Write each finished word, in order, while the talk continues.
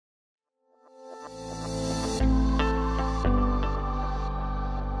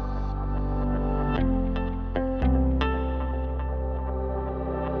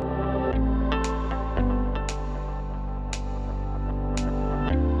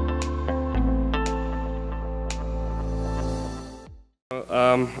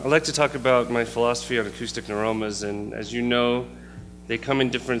I'd like to talk about my philosophy on acoustic neuromas, and as you know, they come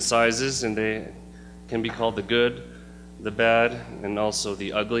in different sizes and they can be called the good, the bad, and also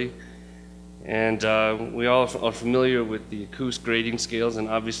the ugly. And we all are familiar with the acoustic grading scales, and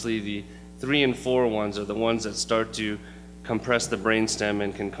obviously the 3 and 4 ones are the ones that start to compress the brainstem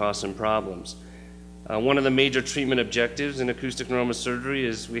and can cause some problems. One of the major treatment objectives in acoustic neuroma surgery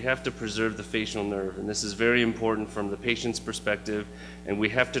is we have to preserve the facial nerve, and this is very important from the patient's perspective, and we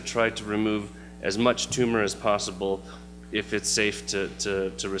have to try to remove as much tumor as possible if it's safe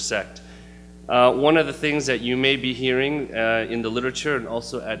to resect. One of the things that you may be hearing in the literature and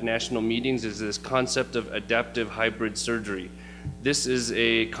also at national meetings is this concept of adaptive hybrid surgery. This is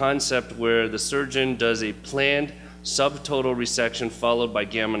a concept where the surgeon does a planned subtotal resection followed by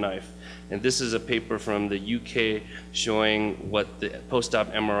gamma knife. And this is a paper from the UK showing what the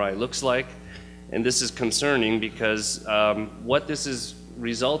post-op MRI looks like. And this is concerning because what this is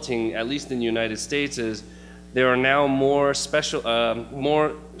resulting, at least in the United States, is there are now more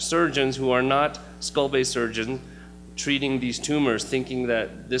surgeons who are not skull-based surgeons treating these tumors, thinking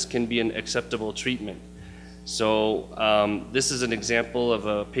that this can be an acceptable treatment. So this is an example of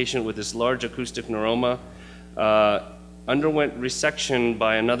a patient with this large acoustic neuroma. Underwent resection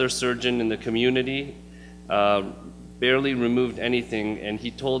by another surgeon in the community, barely removed anything, and he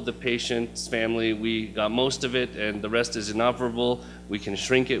told the patient's family, we got most of it and the rest is inoperable, we can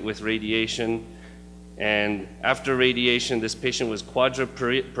shrink it with radiation. And after radiation, this patient was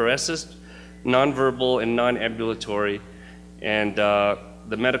quadriparesis, nonverbal and non-ambulatory, and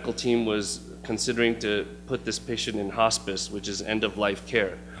the medical team was considering to put this patient in hospice, which is end-of-life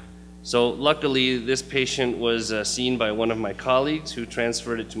care. So luckily, this patient was seen by one of my colleagues who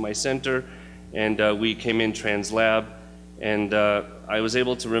transferred it to my center, and we came in trans-lab, and I was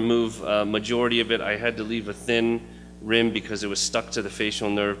able to remove a majority of it. I had to leave a thin rim because it was stuck to the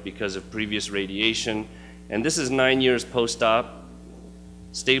facial nerve because of previous radiation. And this is 9 years post-op,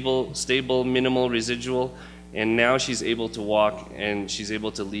 stable, minimal residual, and now she's able to walk and she's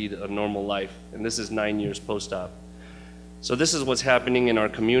able to lead a normal life. And this is 9 years post-op. So this is what's happening in our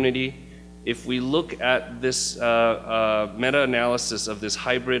community. If we look at this meta-analysis of this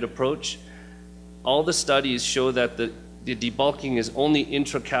hybrid approach, all the studies show that the debulking is only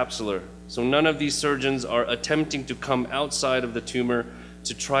intracapsular. So none of these surgeons are attempting to come outside of the tumor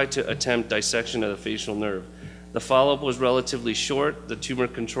to try to attempt dissection of the facial nerve. The follow-up was relatively short. The tumor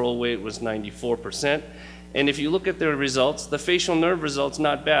control weight was 94%. And if you look at their results, the facial nerve results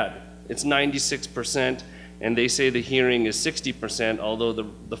not bad. It's 96%. And they say the hearing is 60%, although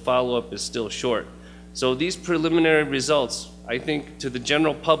the follow-up is still short. So these preliminary results, I think, to the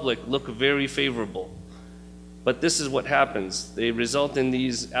general public look very favorable. But this is what happens. They result in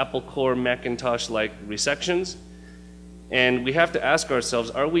these apple core Macintosh-like resections, and we have to ask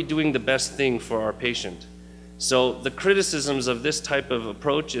ourselves, are we doing the best thing for our patient? So the criticisms of this type of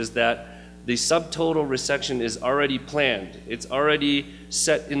approach is that the subtotal resection is already planned. It's already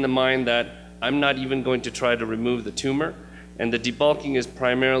set in the mind that I'm not even going to try to remove the tumor, and the debulking is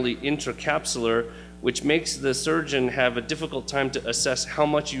primarily intracapsular, which makes the surgeon have a difficult time to assess how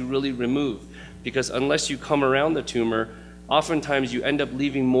much you really remove, because unless you come around the tumor, oftentimes you end up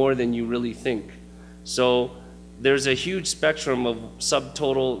leaving more than you really think. So there's a huge spectrum of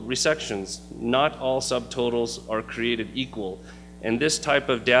subtotal resections. Not all subtotals are created equal, and this type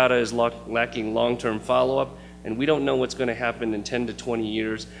of data is lacking long-term follow-up, and we don't know what's going to happen in 10 to 20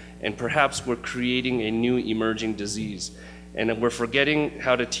 years, and perhaps we're creating a new emerging disease. And we're forgetting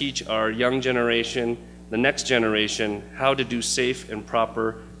how to teach our young generation, the next generation, how to do safe and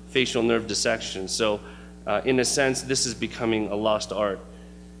proper facial nerve dissection. So in a sense, this is becoming a lost art.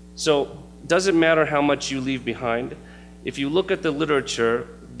 So it doesn't matter how much you leave behind. If you look at the literature,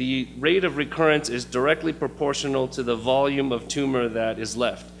 the rate of recurrence is directly proportional to the volume of tumor that is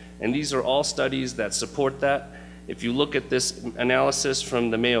left. And these are all studies that support that. If you look at this analysis from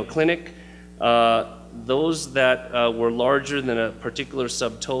the Mayo Clinic, those that were larger than a particular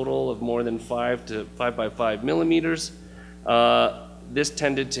subtotal of more than 5 by 5 millimeters, this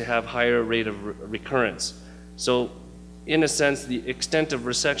tended to have higher rate of recurrence. So in a sense, the extent of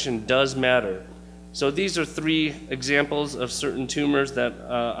resection does matter. So these are 3 examples of certain tumors that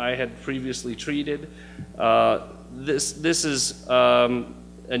I had previously treated. This is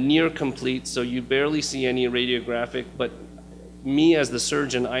a near complete, so you barely see any radiographic, but me as the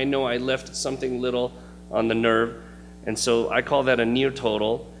surgeon, I know I left something little on the nerve, and so I call that a near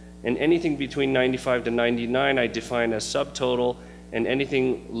total. And anything between 95 to 99 I define as subtotal, and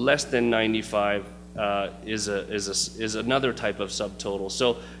anything less than 95 is another type of subtotal.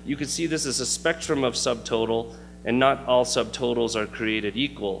 So you can see this as a spectrum of subtotal, and not all subtotals are created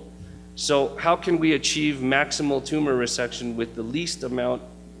equal. So how can we achieve maximal tumor resection with the least amount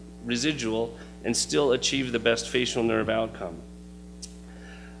residual and still achieve the best facial nerve outcome?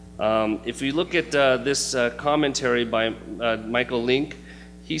 If we look at this commentary by Michael Link,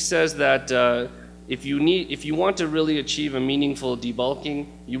 he says that if you want to really achieve a meaningful debulking,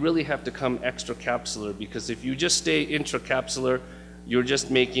 you really have to come extracapsular, because if you just stay intracapsular, you're just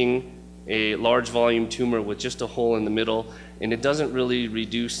making a large volume tumor with just a hole in the middle, and it doesn't really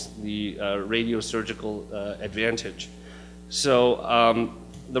reduce the radiosurgical advantage. So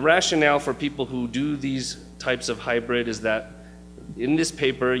the rationale for people who do these types of hybrid is that in this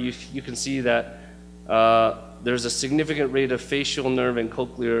paper you can see that there's a significant rate of facial nerve and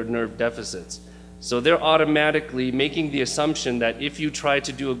cochlear nerve deficits. So they're automatically making the assumption that if you try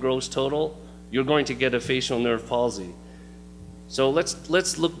to do a gross total, you're going to get a facial nerve palsy. So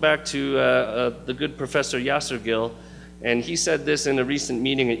let's look back to the good Professor Yasirgil, and he said this in a recent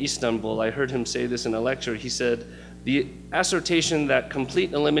meeting in Istanbul. I heard him say this in a lecture. He said, the assertion that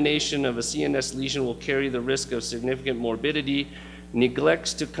complete elimination of a CNS lesion will carry the risk of significant morbidity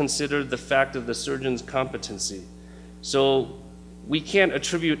neglects to consider the fact of the surgeon's competency. So we can't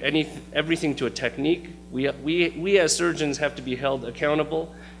attribute everything to a technique. We as surgeons have to be held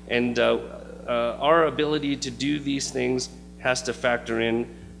accountable, and our ability to do these things has to factor in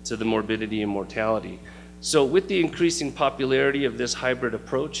to the morbidity and mortality. So with the increasing popularity of this hybrid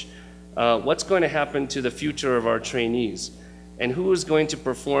approach, what's going to happen to the future of our trainees? And who is going to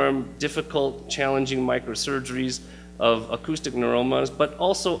perform difficult, challenging microsurgeries of acoustic neuromas, but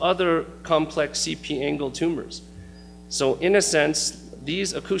also other complex CP angle tumors? So in a sense,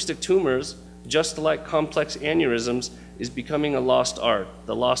 these acoustic tumors, just like complex aneurysms, is becoming a lost art,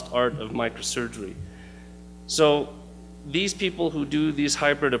 the lost art of microsurgery. So these people who do this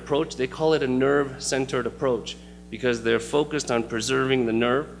hybrid approach, they call it a nerve-centered approach, because they're focused on preserving the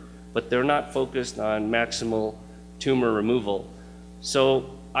nerve, but they're not focused on maximal tumor removal.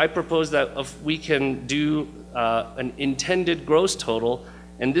 So I propose that if we can do an intended gross total,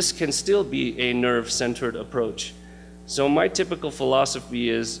 and this can still be a nerve-centered approach. So my typical philosophy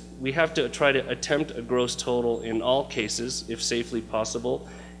is we have to try to attempt a gross total in all cases, if safely possible.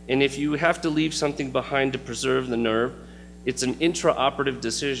 And if you have to leave something behind to preserve the nerve, it's an intraoperative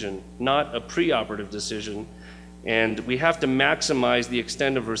decision, not a preoperative decision. And we have to maximize the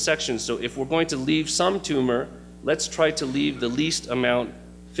extent of resection. So if we're going to leave some tumor, let's try to leave the least amount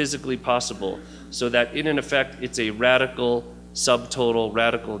physically possible, so that in effect it's a radical subtotal,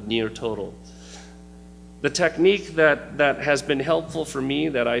 radical near total. The technique that has been helpful for me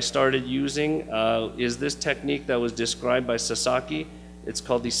that I started using is this technique that was described by Sasaki. It's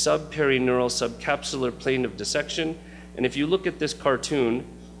called the subperineural subcapsular plane of dissection. And if you look at this cartoon,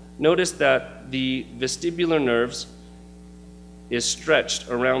 notice that the vestibular nerves is stretched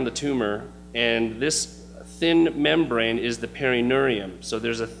around the tumor, and this thin membrane is the perineurium. So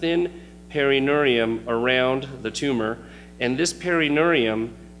there's a thin perineurium around the tumor, and this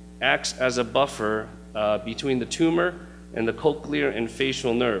perineurium acts as a buffer between the tumor and the cochlear and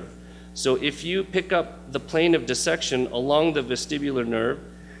facial nerve. So if you pick up the plane of dissection along the vestibular nerve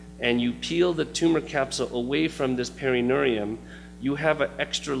and you peel the tumor capsule away from this perineurium, you have an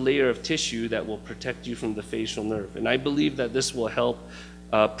extra layer of tissue that will protect you from the facial nerve. And I believe that this will help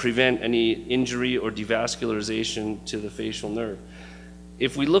prevent any injury or devascularization to the facial nerve.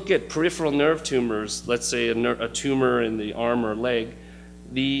 If we look at peripheral nerve tumors, let's say a tumor in the arm or leg,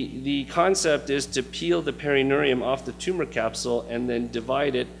 the concept is to peel the perineurium off the tumor capsule and then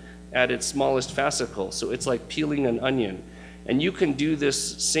divide it at its smallest fascicle. So it's like peeling an onion. And you can do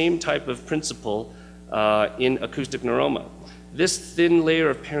this same type of principle in acoustic neuroma. This thin layer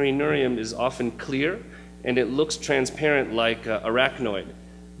of perineurium is often clear, and it looks transparent like arachnoid,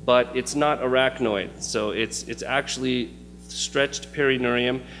 but it's not arachnoid. So it's actually stretched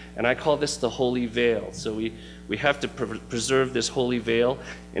perineurium, and I call this the holy veil. So we have to preserve this holy veil,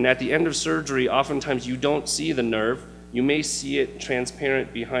 and at the end of surgery, oftentimes you don't see the nerve. You may see it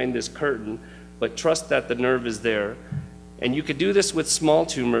transparent behind this curtain, but trust that the nerve is there. And you could do this with small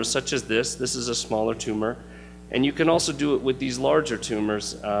tumors such as this. This is a smaller tumor. And you can also do it with these larger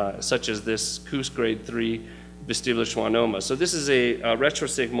tumors, such as this Coos grade 3 vestibular schwannoma. So this is a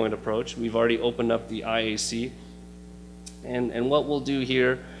retrosigmoid approach. We've already opened up the IAC. And what we'll do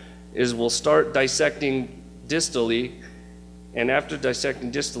here is we'll start dissecting distally, and after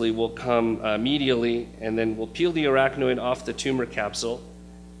dissecting distally, we'll come medially, and then we'll peel the arachnoid off the tumor capsule,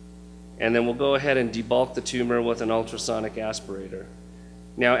 and then we'll go ahead and debulk the tumor with an ultrasonic aspirator.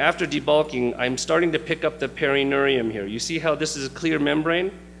 Now, after debulking, I'm starting to pick up the perineurium here. You see how this is a clear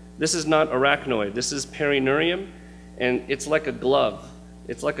membrane? This is not arachnoid, this is perineurium, and it's like a glove.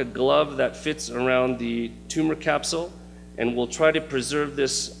 It's like a glove that fits around the tumor capsule, and we'll try to preserve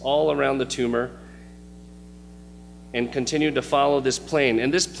this all around the tumor and continue to follow this plane.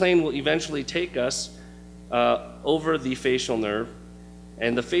 And this plane will eventually take us over the facial nerve,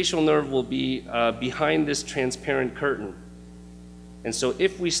 and the facial nerve will be behind this transparent curtain. And so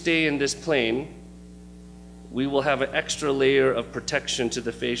if we stay in this plane, we will have an extra layer of protection to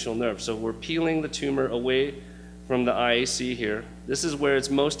the facial nerve. So we're peeling the tumor away from the IAC here. This is where it's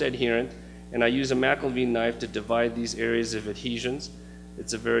most adherent, and I use a McIlveen knife to divide these areas of adhesions.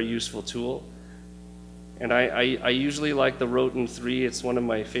 It's a very useful tool. And I usually like the Roten 3. It's one of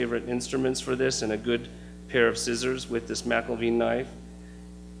my favorite instruments for this, and a good pair of scissors with this McIlveen knife.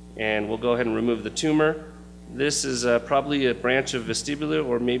 And we'll go ahead and remove the tumor. This is probably a branch of vestibular,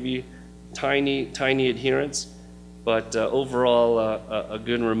 or maybe tiny adherents, but overall a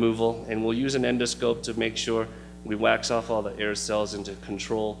good removal. And we'll use an endoscope to make sure we wax off all the air cells and to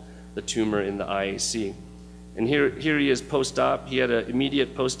control the tumor in the IAC. And here he is post-op. He had an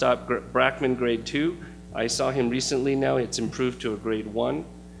immediate post-op Brackman grade 2. I saw him recently now. It's improved to a grade 1.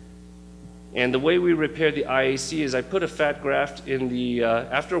 And the way we repair the IAC is I put a fat graft in the,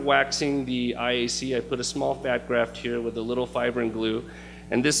 after waxing the IAC, I put a small fat graft here with a little fibrin glue.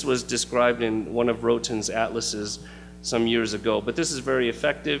 And this was described in one of Roten's atlases some years ago. But this is very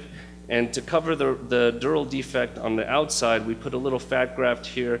effective. And to cover the dural defect on the outside, we put a little fat graft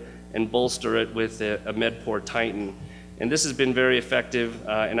here and bolster it with a MedPort Titan. And this has been very effective,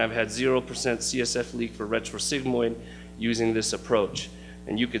 and I've had 0% CSF leak for retrosigmoid using this approach.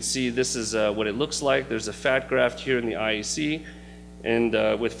 And you can see this is what it looks like. There's a fat graft here in the IAC, and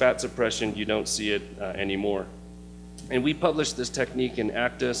with fat suppression, you don't see it anymore. And we published this technique in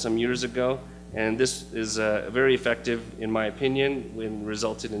ACTA some years ago, and this is very effective, in my opinion, and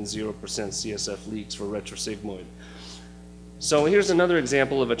resulted in 0% CSF leaks for retrosigmoid. So here's another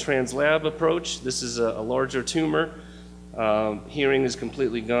example of a translab approach. This is a larger tumor. Hearing is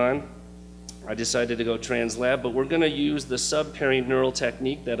completely gone. I decided to go translab, but we're going to use the subperineural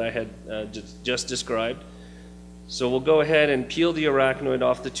technique that I had just described. So we'll go ahead and peel the arachnoid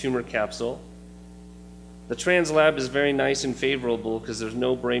off the tumor capsule. The translab is very nice and favorable because there's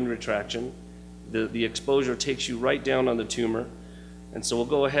no brain retraction. The exposure takes you right down on the tumor. And so we'll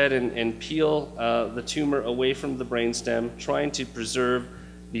go ahead and peel the tumor away from the brainstem, trying to preserve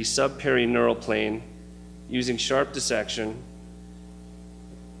the subperineural plane using sharp dissection.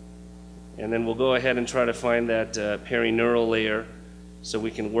 And then we'll go ahead and try to find that perineural layer so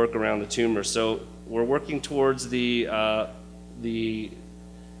we can work around the tumor. So we're working towards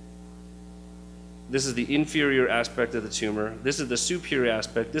this is the inferior aspect of the tumor. This is the superior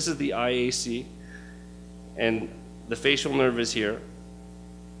aspect. This is the IAC, and the facial nerve is here.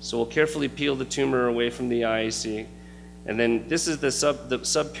 So we'll carefully peel the tumor away from the IAC. And then this is the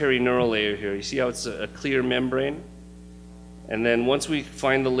subperineural layer here. You see how it's a clear membrane? And then once we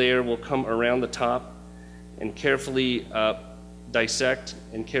find the layer, we'll come around the top and carefully dissect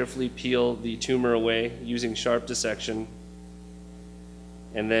and carefully peel the tumor away using sharp dissection.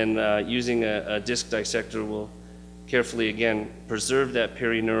 And then using a disc dissector, we'll carefully, again, preserve that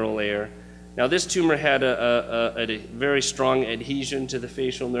perineural layer. Now this tumor had a very strong adhesion to the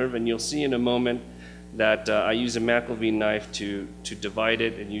facial nerve, and you'll see in a moment that I use a McIlveen knife to divide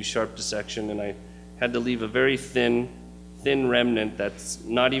it and use sharp dissection, and I had to leave a very thin remnant that's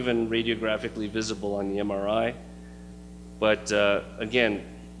not even radiographically visible on the MRI. But again,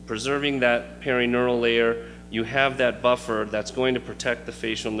 preserving that perineural layer, you have that buffer that's going to protect the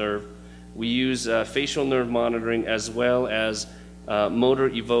facial nerve. We use facial nerve monitoring as well as motor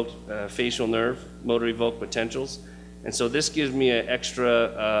evoked facial nerve, motor evoked potentials. And so this gives me an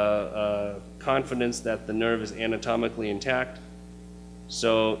extra confidence that the nerve is anatomically intact.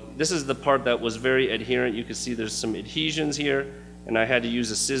 So this is the part that was very adherent. You can see there's some adhesions here, and I had to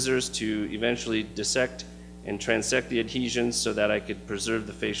use a scissors to eventually dissect and transect the adhesions so that I could preserve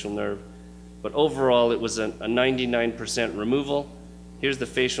the facial nerve. But overall, it was a 99% removal. Here's the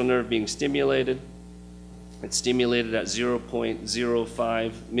facial nerve being stimulated. It's stimulated at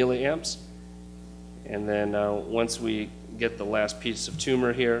 0.05 milliamps. And then once we get the last piece of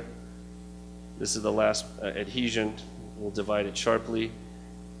tumor here, this is the last adhesion. We'll divide it sharply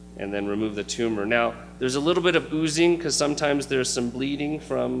and then remove the tumor. Now, there's a little bit of oozing because sometimes there's some bleeding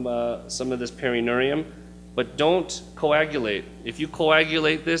from some of this perineurium, but don't coagulate. If you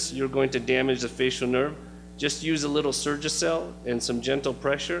coagulate this, you're going to damage the facial nerve. Just use a little Surgicel and some gentle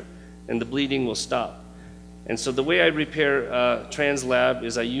pressure, and the bleeding will stop. And so the way I repair translab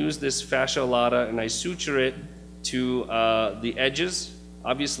is I use this fascia lata and I suture it to the edges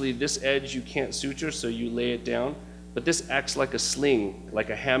Obviously, this edge you can't suture, so you lay it down, but this acts like a sling, like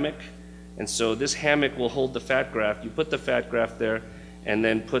a hammock, and so this hammock will hold the fat graft. You put the fat graft there, and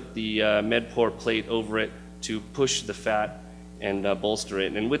then put the MedPore plate over it to push the fat and bolster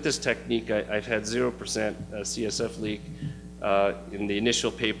it. And with this technique, I've had 0% CSF leak. In the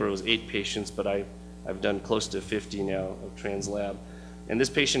initial paper, it was 8 patients, but I've done close to 50 now of translab. And this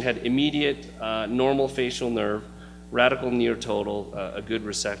patient had immediate normal facial nerve, radical near total, a good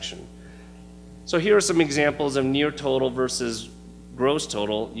resection. So here are some examples of near total versus gross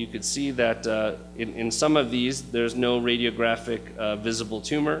total. You could see that in some of these, there's no radiographic visible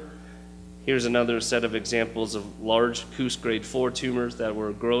tumor. Here's another set of examples of large CUS grade 4 tumors that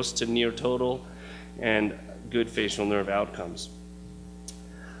were gross to near total and good facial nerve outcomes.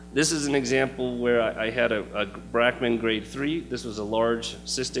 This is an example where I had a Brackman grade 3. This was a large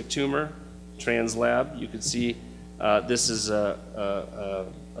cystic tumor, translab. You could see this is a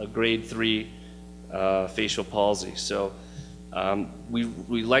grade 3 facial palsy. So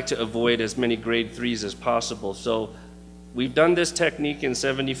we like to avoid as many grade 3s as possible. So we've done this technique in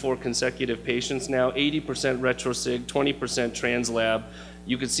 74 consecutive patients now, 80% retrosig, 20% translab.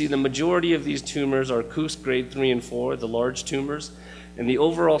 You can see the majority of these tumors are CUS grade 3 and 4, the large tumors, and the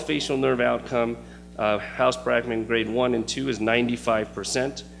overall facial nerve outcome, House-Brackman grade 1 and 2 is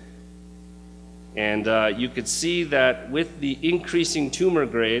 95%. And you could see that with the increasing tumor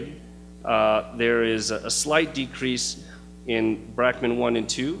grade, there is a slight decrease in Brackman 1 and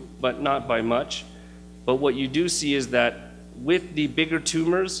 2, but not by much. But what you do see is that with the bigger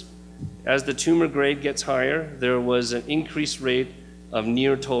tumors, as the tumor grade gets higher, there was an increased rate of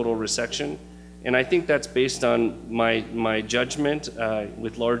near total resection. And I think that's based on my judgment.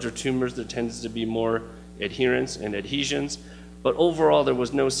 With larger tumors, there tends to be more adherence and adhesions. But overall, there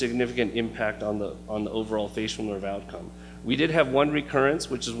was no significant impact on the overall facial nerve outcome. We did have one recurrence,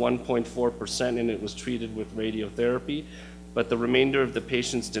 which is 1.4%, and it was treated with radiotherapy. But the remainder of the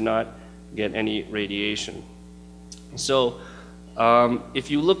patients did not get any radiation. So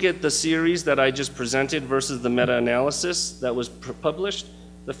if you look at the series that I just presented versus the meta-analysis that was published,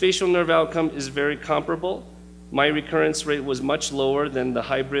 the facial nerve outcome is very comparable. My recurrence rate was much lower than the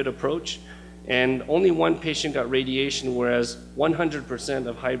hybrid approach, and only one patient got radiation, whereas 100%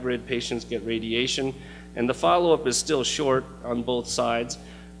 of hybrid patients get radiation, and the follow-up is still short on both sides.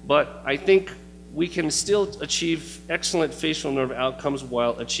 But I think we can still achieve excellent facial nerve outcomes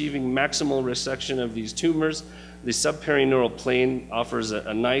while achieving maximal resection of these tumors. The subperineural plane offers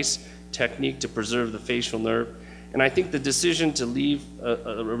a nice technique to preserve the facial nerve. And I think the decision to leave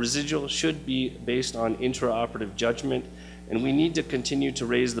a residual should be based on intraoperative judgment. And we need to continue to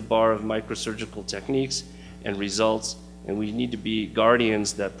raise the bar of microsurgical techniques and results. And we need to be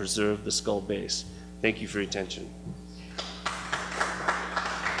guardians that preserve the skull base. Thank you for your attention.